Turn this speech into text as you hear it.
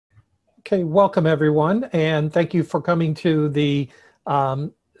Okay, welcome everyone, and thank you for coming to the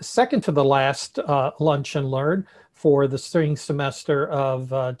second to the last Lunch and Learn for the spring semester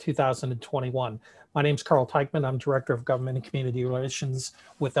of 2021. My name is Carl Teichman. I'm Director of Government and Community Relations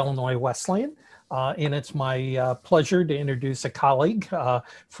with Illinois Wesleyan. And it's my pleasure to introduce a colleague,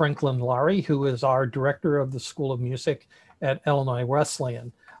 Franklin Larey, who is our Director of the School of Music at Illinois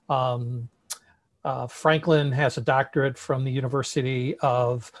Wesleyan. Franklin has a doctorate from the University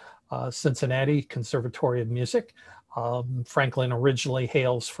of Cincinnati Conservatory of Music. Franklin originally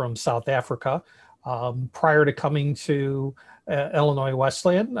hails from South Africa. Prior to coming to Illinois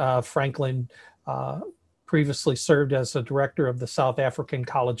Wesleyan, Franklin previously served as the director of the South African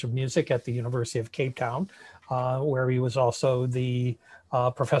College of Music at the University of Cape Town, where he was also the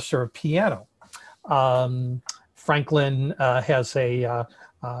professor of piano. Franklin has a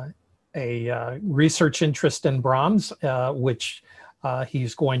research interest in Brahms, which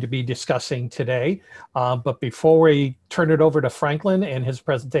he's going to be discussing today. But before we turn it over to Franklin and his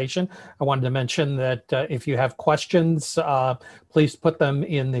presentation, I wanted to mention that if you have questions, please put them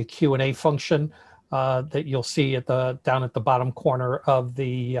in the Q&A function that you'll see at down at the bottom corner of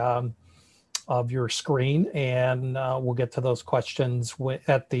your screen, and we'll get to those questions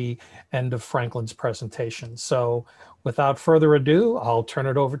at the end of Franklin's presentation. So without further ado, I'll turn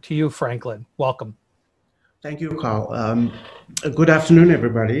it over to you, Franklin. Welcome. Thank you, Carl. Good afternoon,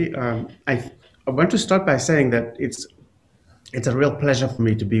 everybody. I want to start by saying that it's a real pleasure for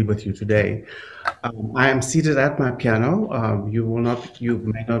me to be with you today. I am seated at my piano. You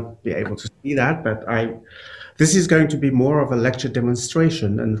may not be able to see that, but this is going to be more of a lecture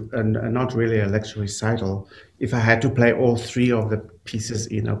demonstration and not really a lecture recital. If I had to play all three of the pieces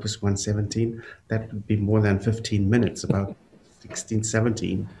in Opus 117, that would be more than 15 minutes, about 16,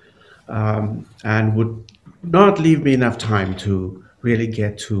 17, and would not leave me enough time to really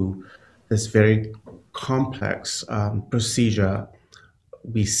get to this very complex procedure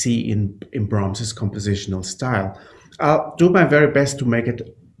we see in Brahms's compositional style. I'll do my very best to make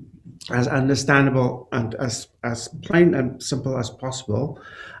it as understandable and as plain and simple as possible.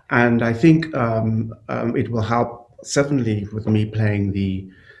 And I think it will help certainly with me playing the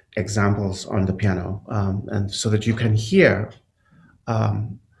examples on the piano, and so that you can hear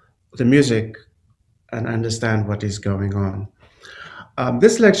the music and understand what is going on.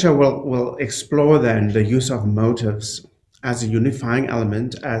 This lecture will explore then the use of motives as a unifying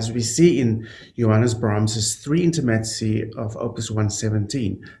element, as we see in Johannes Brahms's three Intermezzi of Opus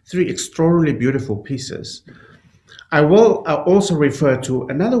 117, three extraordinarily beautiful pieces. I will also refer to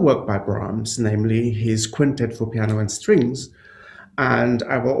another work by Brahms, namely his Quintet for Piano and Strings, and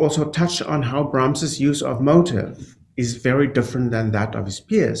I will also touch on how Brahms's use of motive is very different than that of his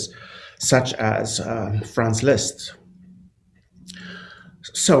peers, such as Franz Liszt.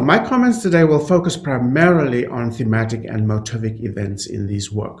 So my comments today will focus primarily on thematic and motivic events in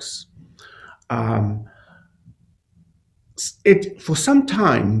these works. For some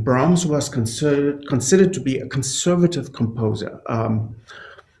time, Brahms was considered to be a conservative composer.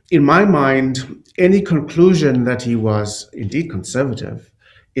 In my mind, any conclusion that he was indeed conservative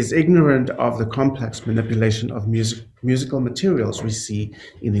is ignorant of the complex manipulation of musical materials we see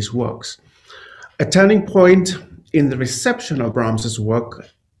in his works. A turning point in the reception of Brahms's work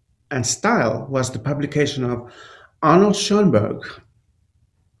and style was the publication of Arnold Schoenberg's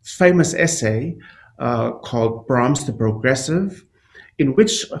famous essay called Brahms the Progressive, in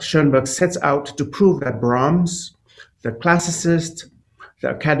which Schoenberg sets out to prove that Brahms, the classicist, the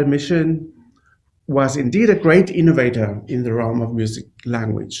academician, was indeed a great innovator in the realm of music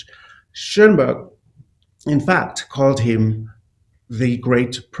language. Schoenberg, in fact, called him the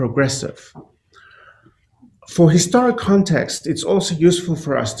great progressive. For historic context, it's also useful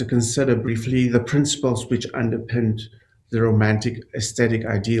for us to consider briefly the principles which underpinned the romantic aesthetic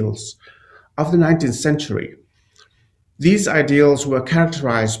ideals of the 19th century. These ideals were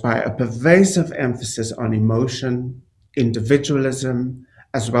characterized by a pervasive emphasis on emotion, individualism,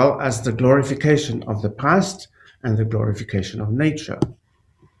 as well as the glorification of the past and the glorification of nature.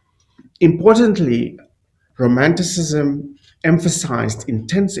 Importantly, Romanticism emphasized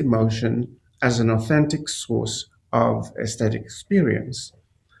intense emotion as an authentic source of aesthetic experience,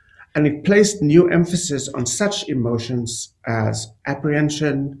 and it placed new emphasis on such emotions as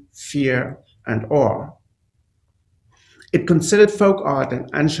apprehension, fear, and awe. It considered folk art and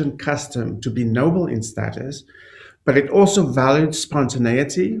ancient custom to be noble in status, but it also valued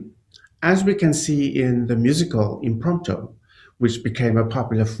spontaneity, as we can see in the musical impromptu, which became a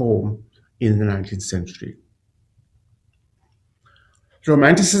popular form in the 19th century.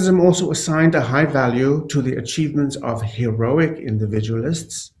 Romanticism also assigned a high value to the achievements of heroic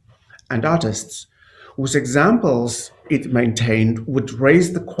individualists, and artists, whose examples it maintained would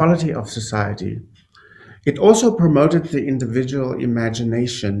raise the quality of society. It also promoted the individual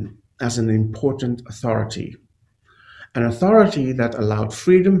imagination as an important authority, an authority that allowed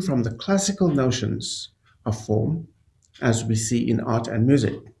freedom from the classical notions of form, as we see in art and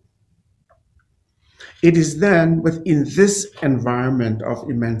music. It is then within this environment of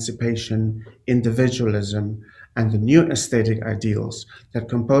emancipation, individualism, and the new aesthetic ideals that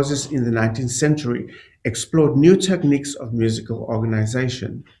composers in the 19th century explored new techniques of musical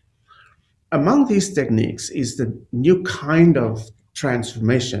organization. Among these techniques is the new kind of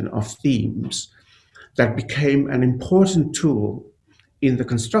transformation of themes that became an important tool in the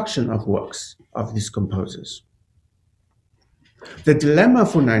construction of works of these composers. The dilemma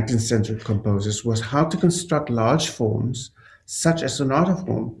for 19th century composers was how to construct large forms, such as sonata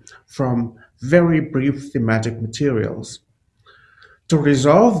form, from very brief thematic materials. To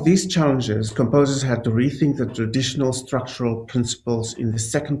resolve these challenges, composers had to rethink the traditional structural principles in the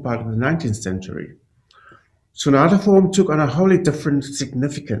second part of the 19th century. Sonata form took on a wholly different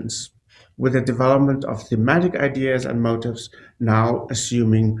significance, with the development of thematic ideas and motives now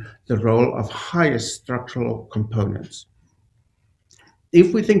assuming the role of highest structural components.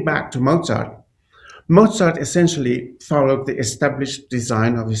 If we think back to Mozart, Mozart essentially followed the established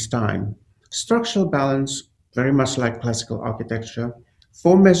design of his time. Structural balance, very much like classical architecture,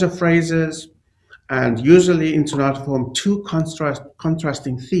 four measure phrases, and usually in sonata form, two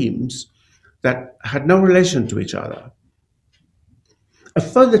contrasting themes that had no relation to each other. A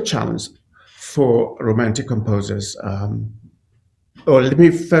further challenge for Romantic composers, or let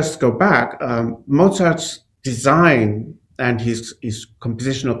me first go back, Mozart's design and his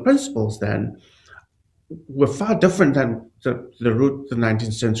compositional principles then were far different than the route the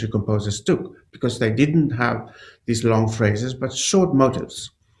 19th century composers took, because they didn't have these long phrases, but short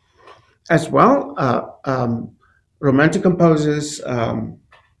motives. As well, Romantic composers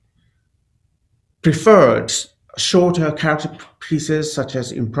preferred shorter character pieces such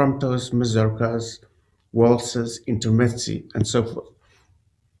as impromptus, mazurkas, waltzes, intermezzi, and so forth.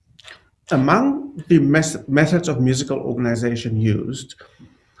 Among the methods of musical organization used,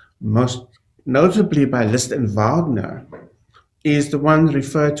 most notably by Liszt and Wagner, is the one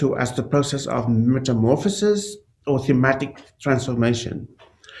referred to as the process of metamorphosis or thematic transformation.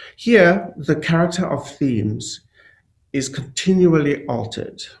 Here, the character of themes is continually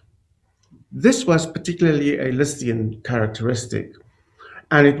altered. This was particularly a Lisztian characteristic,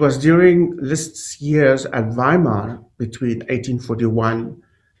 and it was during Liszt's years at Weimar between 1841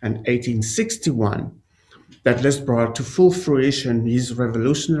 and 1861 that Liszt brought to full fruition his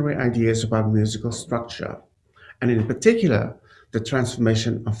revolutionary ideas about musical structure, and in particular, the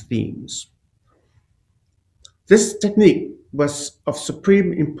transformation of themes. This technique was of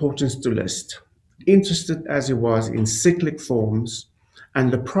supreme importance to Liszt, interested as he was in cyclic forms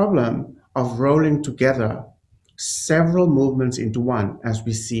and the problem of rolling together several movements into one, as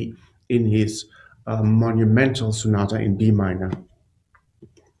we see in his monumental sonata in B minor.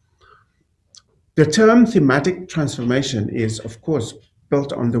 The term thematic transformation is, of course,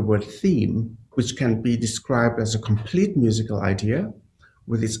 built on the word theme, which can be described as a complete musical idea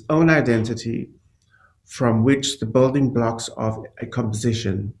with its own identity from which the building blocks of a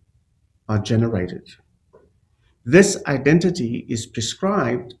composition are generated. This identity is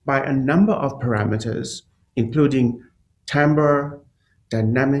prescribed by a number of parameters, including timbre,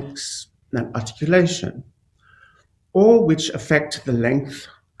 dynamics, and articulation, all which affect the length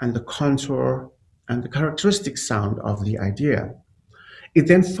and the contour and the characteristic sound of the idea. It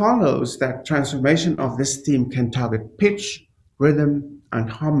then follows that transformation of this theme can target pitch, rhythm, and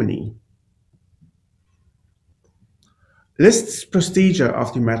harmony. Liszt's procedure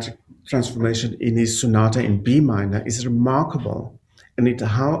of thematic transformation in his sonata in B minor is remarkable in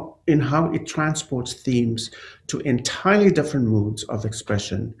how it transports themes to entirely different moods of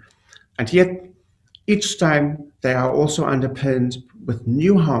expression, and yet each time they are also underpinned with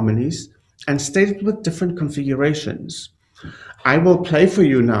new harmonies and stated with different configurations. I will play for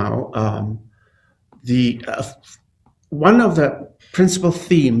you now one of the principal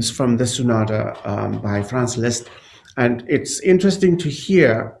themes from the sonata by Franz Liszt, and it's interesting to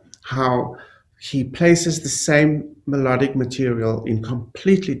hear how he places the same melodic material in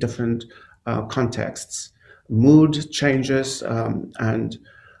completely different contexts, mood changes, and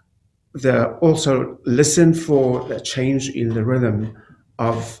also listen for the change in the rhythm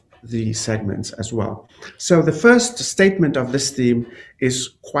of the segments as well. So the first statement of this theme is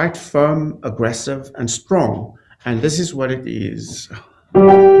quite firm, aggressive, and strong, and this is what it is.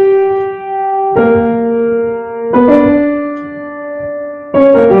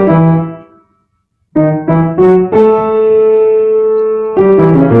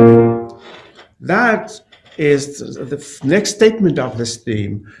 is the next statement of this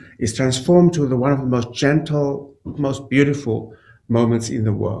theme is transformed to one of the most gentle, most beautiful moments in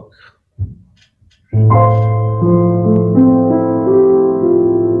the work.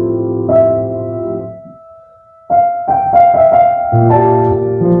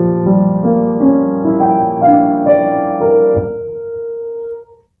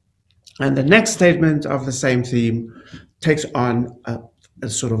 And the next statement of the same theme takes on a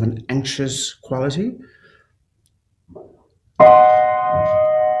sort of an anxious quality.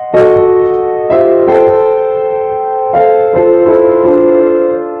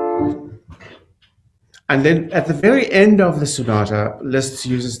 And then at the very end of the sonata, Liszt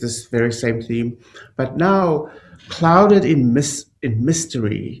uses this very same theme, but now clouded in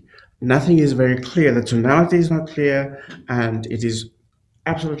mystery. Nothing is very clear. The tonality is not clear, and it is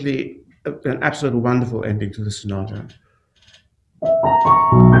absolutely an absolute wonderful ending to the sonata.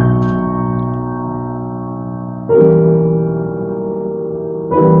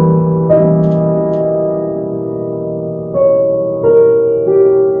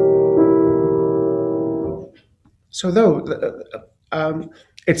 So though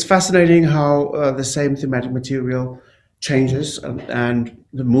it's fascinating how the same thematic material changes and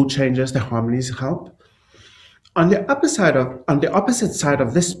the mood changes, the harmonies help. On the opposite side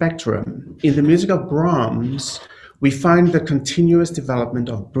of this spectrum, in the music of Brahms, we find the continuous development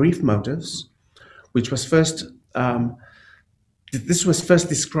of brief motives, which was first this was first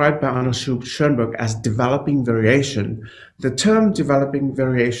described by Arnold Schoenberg as developing variation. The term developing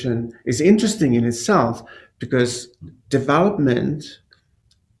variation is interesting in itself because development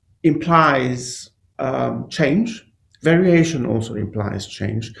implies change. Variation also implies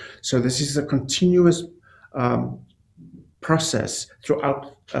change. So this is a continuous process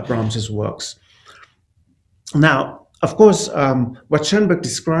throughout Brahms's works. Now, of course, what Schoenberg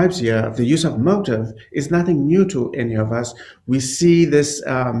describes here, the use of motive, is nothing new to any of us. We see this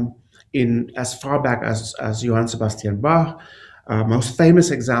in as far back as Johann Sebastian Bach. Most famous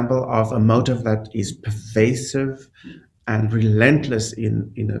example of a motive that is pervasive and relentless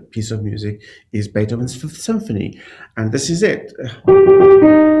in a piece of music is Beethoven's Fifth Symphony. And this is it.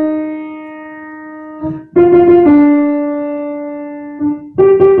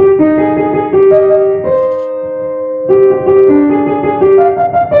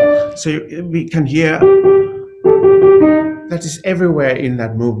 So we can hear that is everywhere in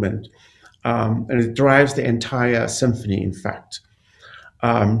that movement, and it drives the entire symphony, in fact.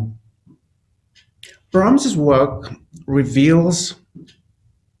 Brahms's work reveals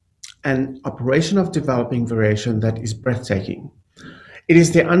an operation of developing variation that is breathtaking. It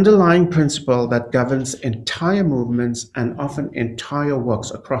is the underlying principle that governs entire movements and often entire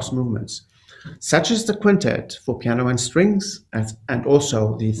works across movements, such as the quintet for piano and strings, and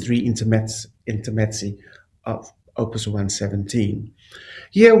also the three intermezzi of Opus 117.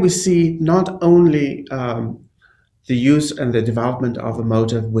 Here we see not only the use and the development of a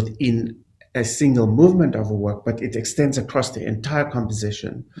motive within a single movement of a work, but it extends across the entire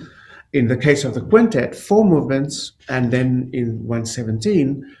composition. In the case of the quintet, 4 movements, and then in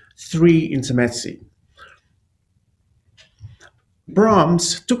 117, 3 intermezzi.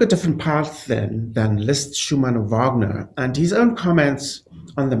 Brahms took a different path then than Liszt, Schumann, or Wagner, and his own comments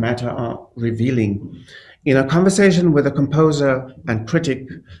on the matter are revealing. In a conversation with the composer and critic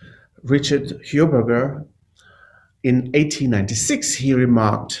Richard Heuberger in 1896, he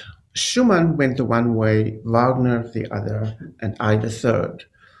remarked, "Schumann went the one way, Wagner the other, and I the third."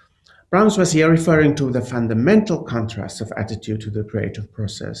 Brahms was here referring to the fundamental contrast of attitude to the creative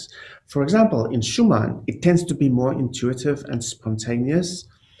process. For example, in Schumann, it tends to be more intuitive and spontaneous.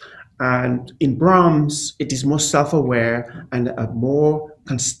 And in Brahms, it is more self-aware and a more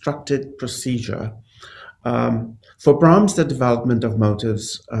constructed procedure. For Brahms, the development of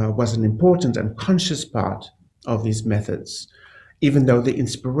motives was an important and conscious part of his methods, even though the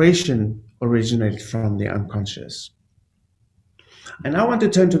inspiration originated from the unconscious. And I want to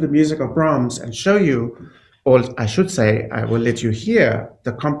turn to the music of Brahms and show you, or I should say, I will let you hear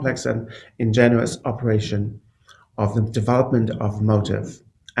the complex and ingenious operation of the development of motive,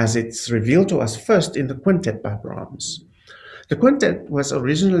 as it's revealed to us first in the quintet by Brahms. The quintet was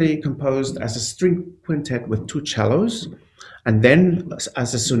originally composed as a string quintet with 2 cellos, and then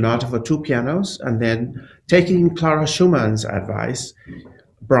as a sonata for 2 pianos, and then taking Clara Schumann's advice,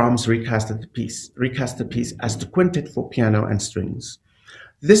 Brahms recast the piece as the quintet for piano and strings.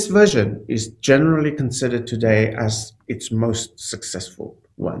 This version is generally considered today as its most successful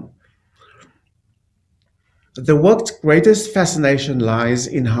one. The work's greatest fascination lies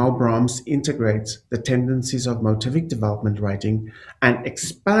in how Brahms integrates the tendencies of motivic development writing and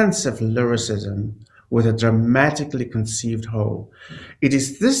expansive lyricism with a dramatically conceived whole. It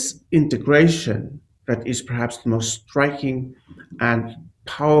is this integration that is perhaps the most striking and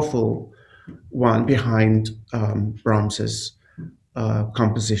powerful one behind Brahms's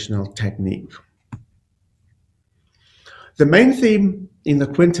compositional technique. The main theme in the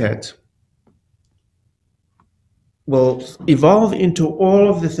quintet will evolve into all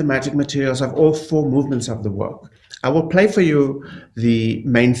of the thematic materials of all four movements of the work. I will play for you the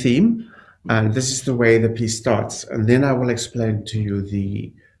main theme, and this is the way the piece starts, and then I will explain to you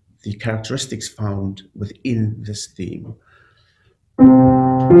the characteristics found within this theme.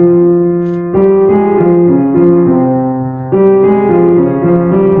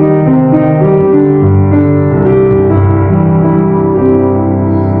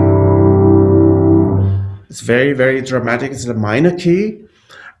 It's very, very dramatic. It's a minor key.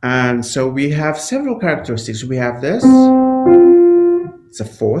 And so we have several characteristics. We have this. It's a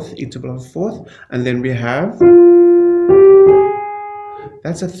fourth, interval of fourth. And then we have,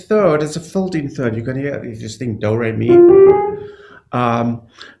 that's a third. It's a filled-in third. You can hear, you just think do, re, mi.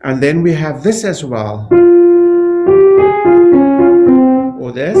 And then we have this as well.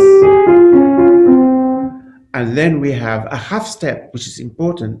 Or this. And then we have a half step, which is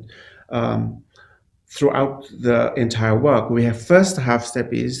important. Throughout the entire work, we have first half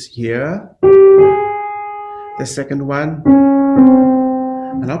step is here, the second one,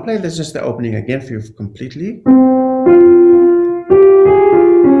 and I'll play this just the opening again for you completely.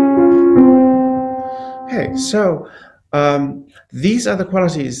 Okay, so these are the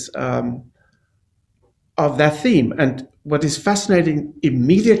qualities of that theme, and what is fascinating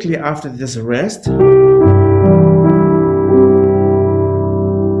immediately after this rest,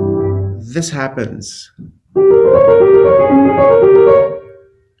 this happens.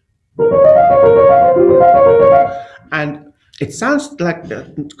 And it sounds like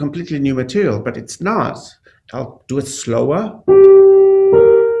completely new material, but it's not. I'll do it slower.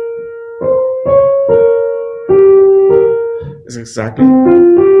 It's exactly,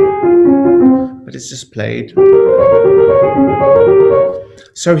 but it's just played.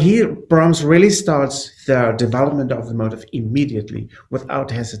 So here, Brahms really starts the development of the motive immediately, without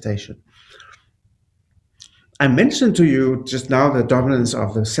hesitation. I mentioned to you just now the dominance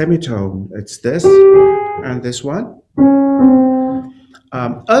of the semitone. It's this and this one.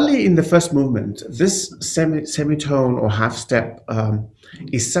 Early in the first movement, this semitone or half step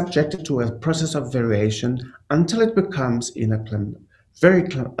is subjected to a process of variation until it becomes, in a very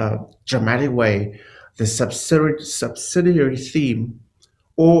dramatic way, the subsidiary theme,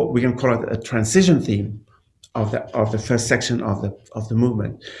 or we can call it a transition theme of the first section of the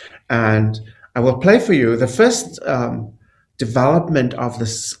movement. And I will play for you the first development of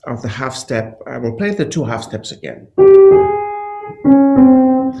the half step. I will play the two half steps again.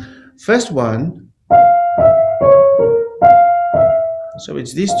 First one, so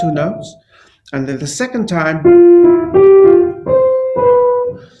it's these two notes, and then the second time,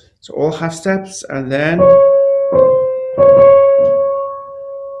 so all half steps, and then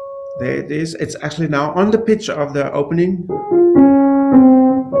there it is. It's actually now on the pitch of the opening.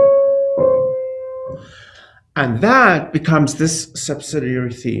 And that becomes this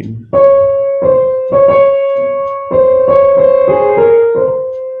subsidiary theme.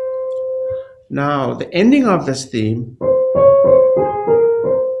 Now, the ending of this theme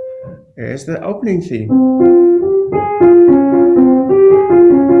is the opening theme.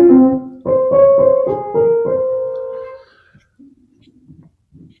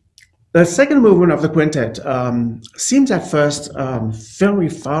 The second movement of the quintet seems at first very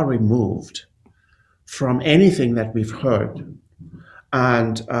far removed from anything that we've heard.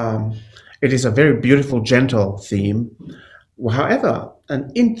 And it is a very beautiful, gentle theme. However,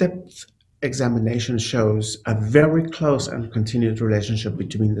 an in-depth examination shows a very close and continued relationship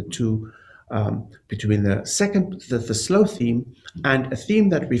between the two, between the slow theme and a theme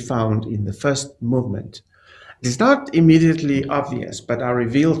that we found in the first movement. It is not immediately obvious, but are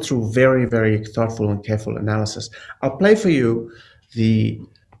revealed through very, very thoughtful and careful analysis. I'll play for you the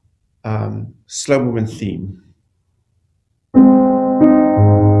slow movement theme.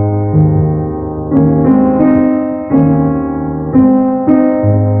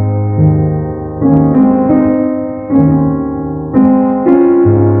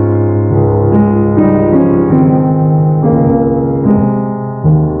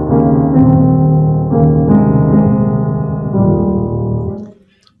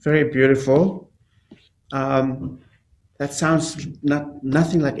 Very beautiful. That sounds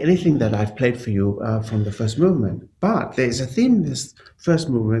nothing like anything that I've played for you from the first movement. But there's a theme in this first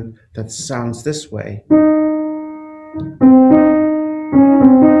movement that sounds this way.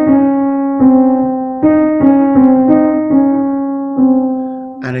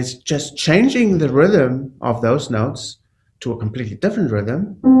 it's just changing the rhythm of those notes to a completely different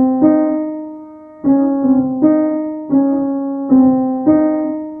rhythm.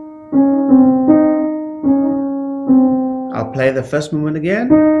 I'll play the first movement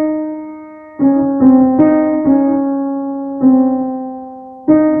again.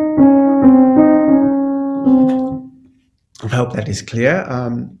 I hope that is clear.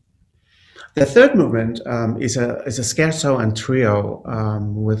 The third movement is a scherzo and trio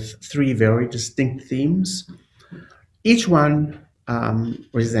with three very distinct themes, each one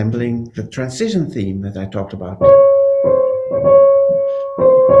resembling the transition theme that I talked about.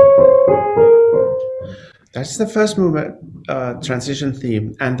 That's the first movement, transition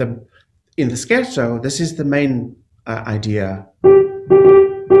theme, and in the scherzo, this is the main idea.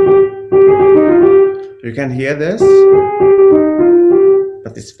 You can hear this,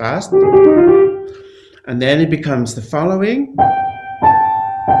 but it's fast. And then it becomes the following.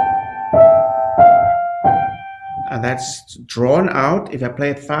 And that's drawn out if I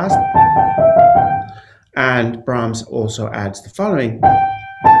play it fast. And Brahms also adds the following.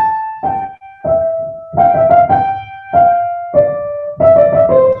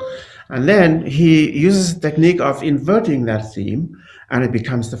 And then he uses the technique of inverting that theme, and it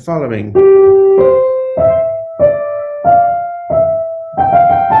becomes the following.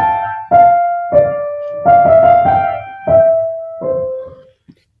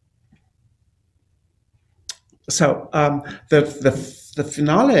 So the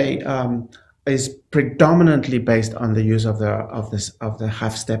finale is predominantly based on the use of the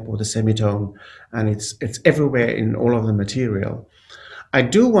half step or the semitone, and it's everywhere in all of the material. I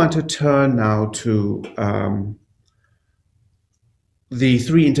do want to turn now to the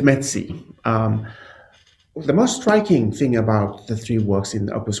three intermezzi. The most striking thing about the three works in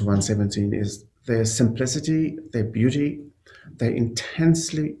Opus 117 is their simplicity, their beauty. They're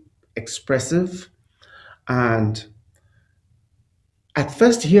intensely expressive. And at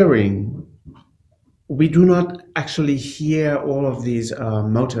first hearing, we do not actually hear all of these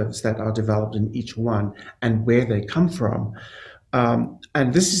motives that are developed in each one and where they come from.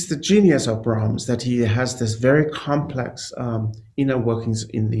 And this is the genius of Brahms, that he has this very complex inner workings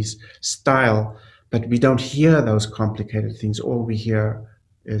in this style, but we don't hear those complicated things. All we hear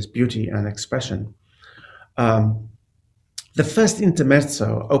is beauty and expression. The first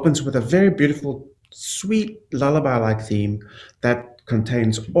intermezzo opens with a very beautiful, sweet lullaby-like theme that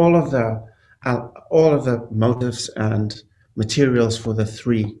contains all of the motives and materials for the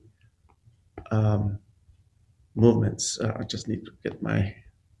three movements. I just need to get my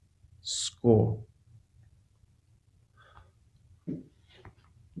score.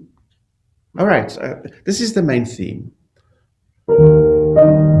 All right, this is the main theme.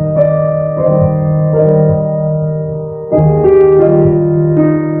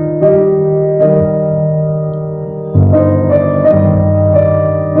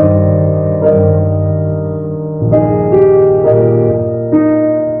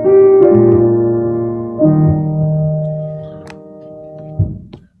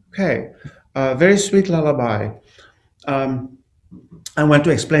 Okay, very sweet lullaby. I want to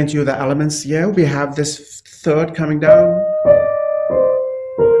explain to you the elements here. We have this third coming down,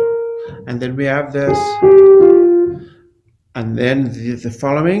 and then we have this, and then the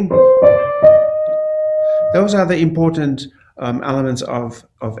following. Those are the important elements of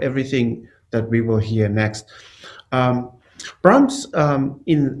everything that we will hear next. Brahms,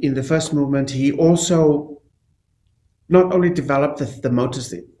 in the first movement, he also not only developed the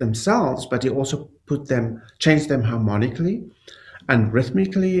motives themselves, but he also changed them harmonically and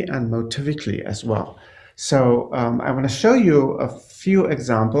rhythmically and motivically as well. So I want to show you a few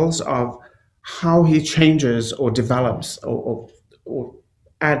examples of how he changes or develops or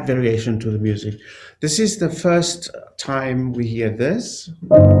add variation to the music. This is the first time we hear this.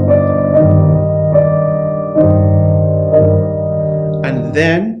 And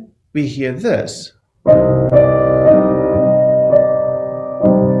then we hear this.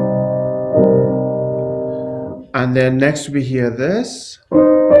 And then next we hear this.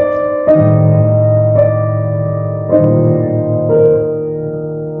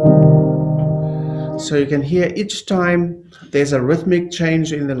 So you can hear each time there's a rhythmic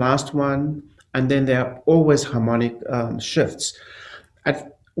change in the last one, and then there are always harmonic shifts.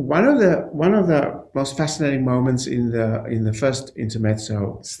 At one of the most fascinating moments in the first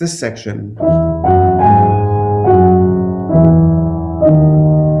intermezzo is this section.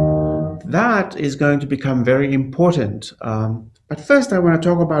 That is going to become very important. But first I want to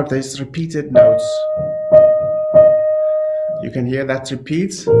talk about these repeated notes. You can hear that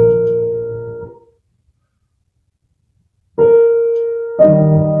repeats.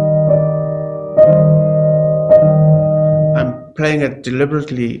 playing it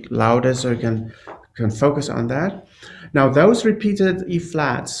deliberately louder so you can focus on that. Now those repeated E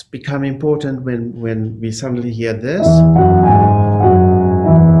flats become important when we suddenly hear this.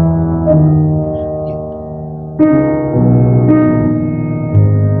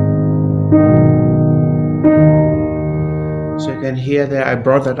 So you can hear there, I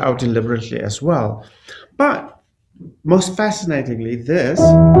brought that out deliberately as well. But most fascinatingly, this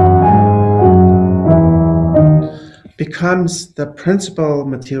becomes the principal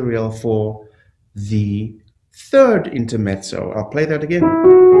material for the third intermezzo. I'll play that again.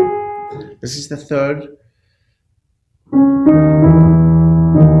 This is the third.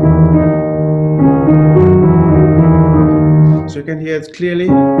 So you can hear it clearly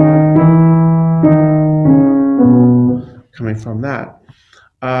coming from that.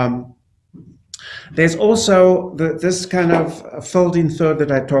 There's also this kind of folding third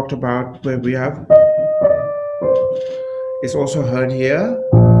that I talked about, where we have, is also heard here.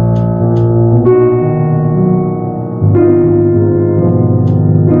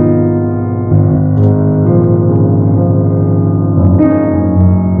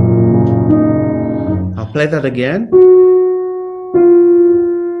 I'll play that again.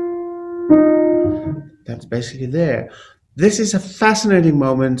 That's basically there. This is a fascinating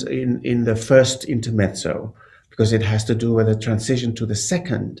moment in the first intermezzo, because it has to do with the transition to the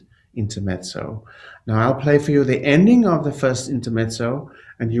second intermezzo. Now I'll play for you the ending of the first intermezzo,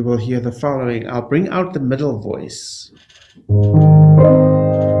 and you will hear the following. I'll bring out the middle voice.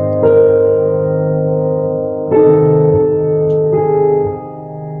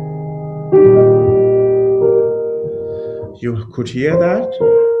 You could hear that.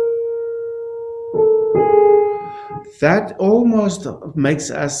 That almost makes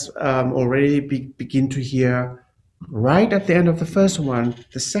us already begin to hear, right at the end of the first one,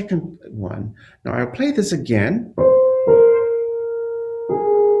 the second one. Now I'll play this again.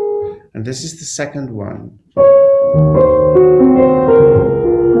 And this is the second one.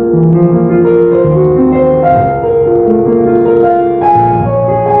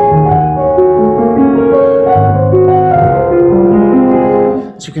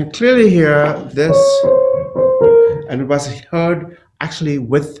 So you can clearly hear this. And it was heard actually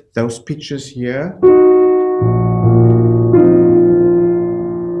with those pitches here.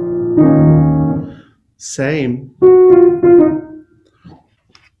 Same.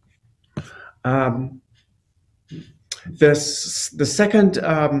 The second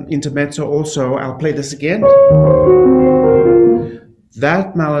intermezzo also, I'll play this again.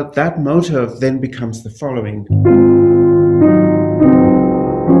 That motive then becomes the following.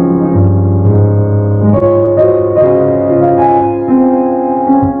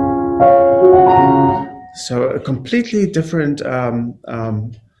 So a completely different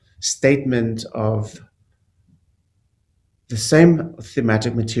statement of the same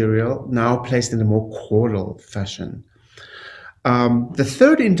thematic material, now placed in a more choral fashion. The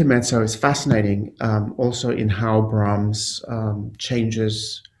third intermezzo is fascinating, also in how Brahms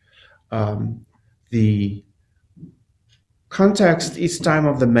changes the context each time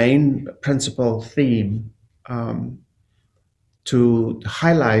of the main principal theme, to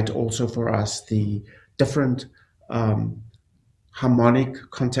highlight also for us the different harmonic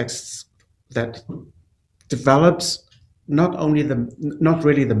contexts that develops not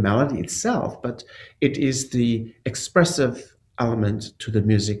really the melody itself, but it is the expressive element to the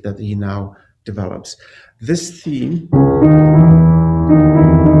music that he now develops. This theme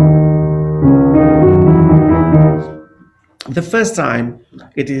the first time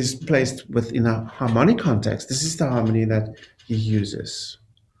it is placed within a harmonic context, this is the harmony that he uses.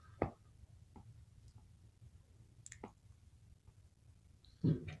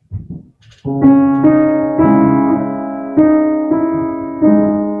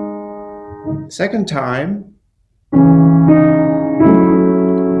 Second time,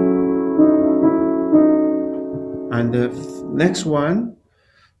 and the next one,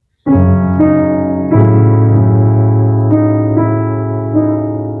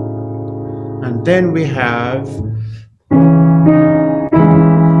 and then we have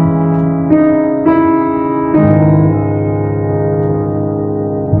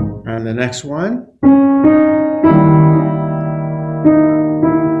and the next one,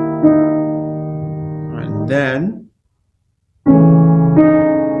 and then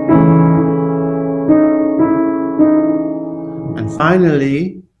and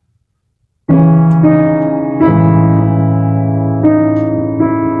finally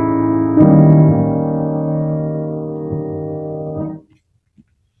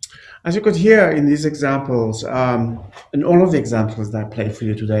as you could hear in these examples, in all of the examples that I played for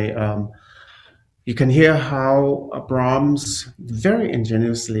you today, You can hear how Brahms very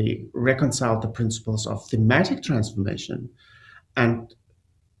ingeniously reconciled the principles of thematic transformation and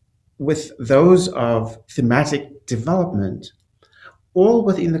with those of thematic development, all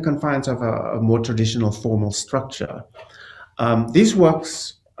within the confines of a more traditional formal structure. These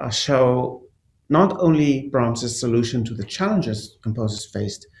works show not only Brahms's solution to the challenges composers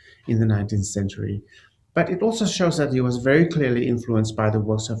faced in the 19th century, but it also shows that he was very clearly influenced by the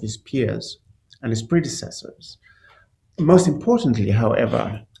works of his peers and his predecessors. Most importantly,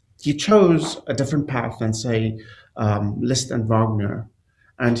 however, he chose a different path than, say, Liszt and Wagner,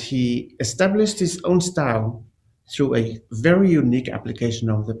 and he established his own style through a very unique application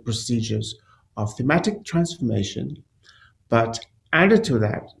of the procedures of thematic transformation, but added to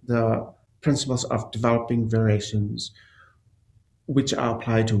that the principles of developing variations, which are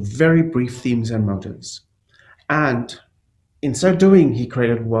applied to very brief themes and motives. And in so doing, he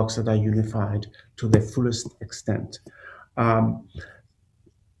created works that are unified to their fullest extent. Um,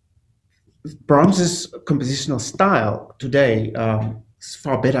 Brahms's compositional style today is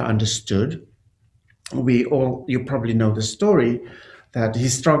far better understood. You probably know the story that he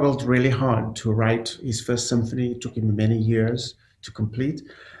struggled really hard to write his first symphony. It took him many years to complete.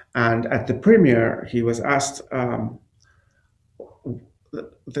 And at the premiere, he was asked,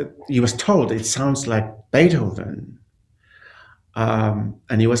 he was told it sounds like Beethoven.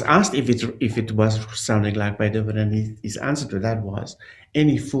 And he was asked if it was sounding like Beethoven, and his answer to that was,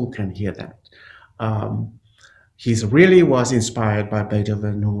 any fool can hear that. He really was inspired by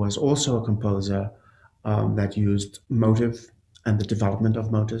Beethoven, who was also a composer that used motive and the development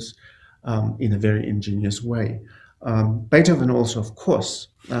of motives in a very ingenious way. Beethoven also, of course,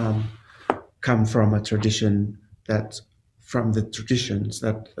 come from a tradition from the traditions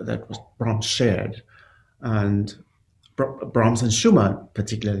that was Brahms shared, and Brahms and Schumann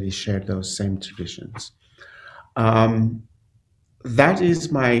particularly shared those same traditions. That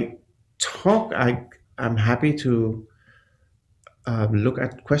is my talk. I'm happy to look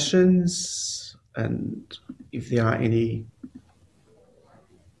at questions, and if there are any.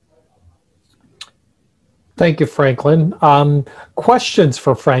 Thank you, Franklin. Questions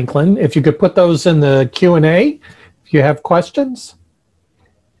for Franklin, if you could put those in the Q&A, if you have questions.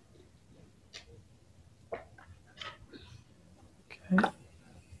 Okay.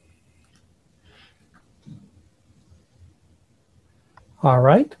 All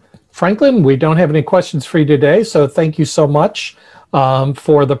right. Franklin, we don't have any questions for you today, so thank you so much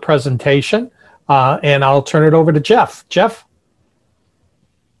for the presentation. And I'll turn it over to Jeff. Jeff?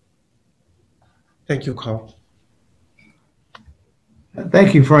 Thank you, Carl.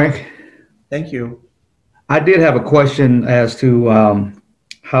 Thank you, Frank. Thank you. I did have a question as to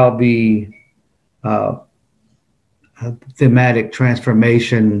how the thematic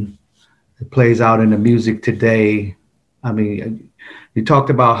transformation plays out in the music today. I mean, you talked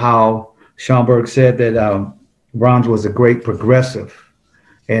about how Schoenberg said that Brahms was a great progressive,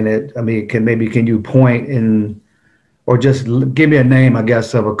 and can you point in, or just give me a name, I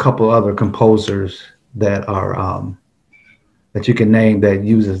guess, of a couple other composers that are that you can name that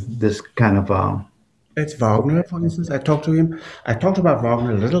uses this kind of. It's Wagner, for instance. I talked about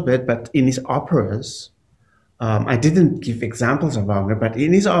Wagner a little bit, but in his operas, I didn't give examples of Wagner, but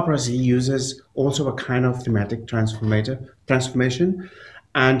in his operas, he uses also a kind of thematic transformation.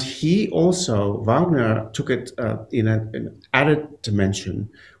 And Wagner took it in an added dimension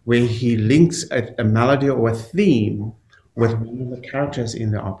where he links a melody or a theme with one of the characters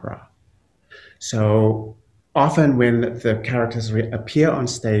in the opera. So often when the characters appear on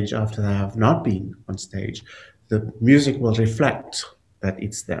stage after they have not been on stage, the music will reflect that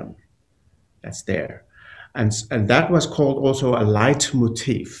it's them that's there. And that was called also a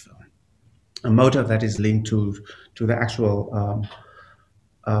leitmotif, a motive that is linked to the actual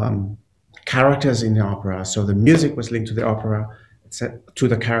characters in the opera. So the music was linked to the opera, to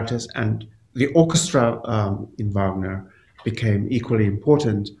the characters, and the orchestra in Wagner became equally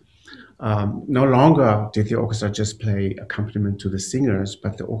important. No longer did the orchestra just play accompaniment to the singers,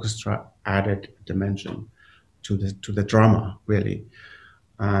 but the orchestra added dimension to the drama, really.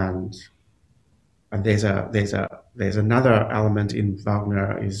 And there's another element in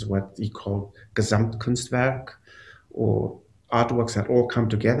Wagner, is what he called Gesamtkunstwerk, or artworks that all come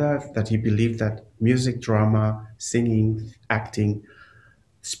together, that he believed that music, drama, singing, acting,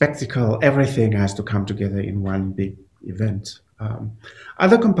 spectacle, everything has to come together in one big event.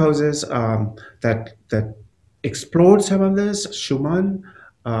 Other composers that explored some of this, Schumann,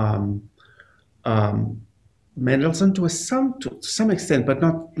 Mendelssohn to some extent, but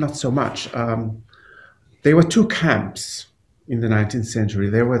not so much. There were two camps in the 19th century.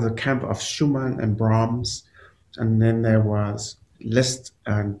 There were the camp of Schumann and Brahms, and then there was Liszt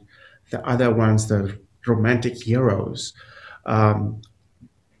and the other ones, the romantic heroes.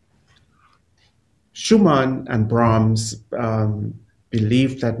 Schumann and Brahms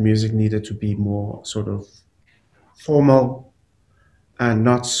believed that music needed to be more sort of formal and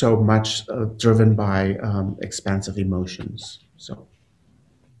not so much driven by expansive emotions. So.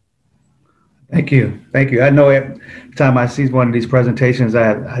 Thank you. Thank you. I know every time I see one of these presentations,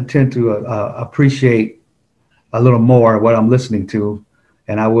 I tend to appreciate a little more what I'm listening to,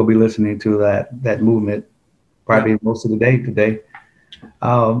 and I will be listening to that movement probably most of the day today.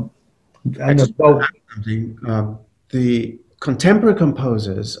 I just want to add something. The contemporary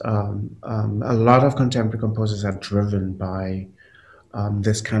composers, a lot of contemporary composers are driven by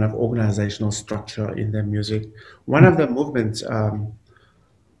this kind of organizational structure in their music. One of the movements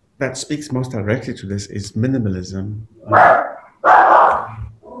that speaks most directly to this is minimalism.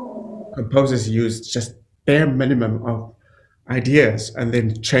 Composers use just bare minimum of ideas and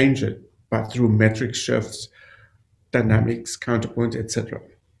then change it, but through metric shifts, dynamics, counterpoint, etc.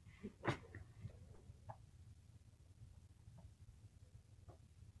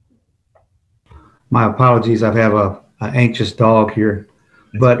 My apologies. I have an anxious dog here,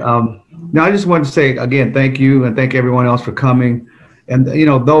 but now I just wanted to say again, thank you, and thank everyone else for coming. And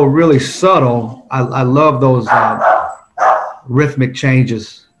though really subtle, I love those rhythmic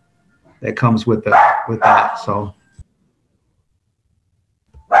changes that comes with that. So.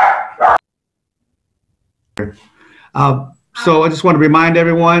 So I just want to remind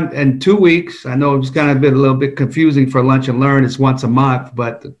everyone, in 2 weeks, I know it's kind of been a little bit confusing for Lunch and Learn. It's once a month,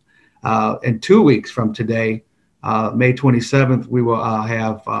 but in 2 weeks from today, May 27th, we will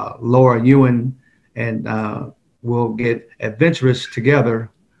have Laura Ewan, and we'll get Adventurous together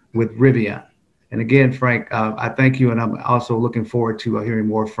with Rivian. And again, Frank, I thank you, and I'm also looking forward to hearing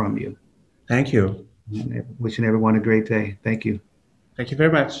more from you. Thank you. Wishing everyone a great day. Thank you. Thank you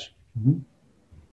very much. Mm-hmm.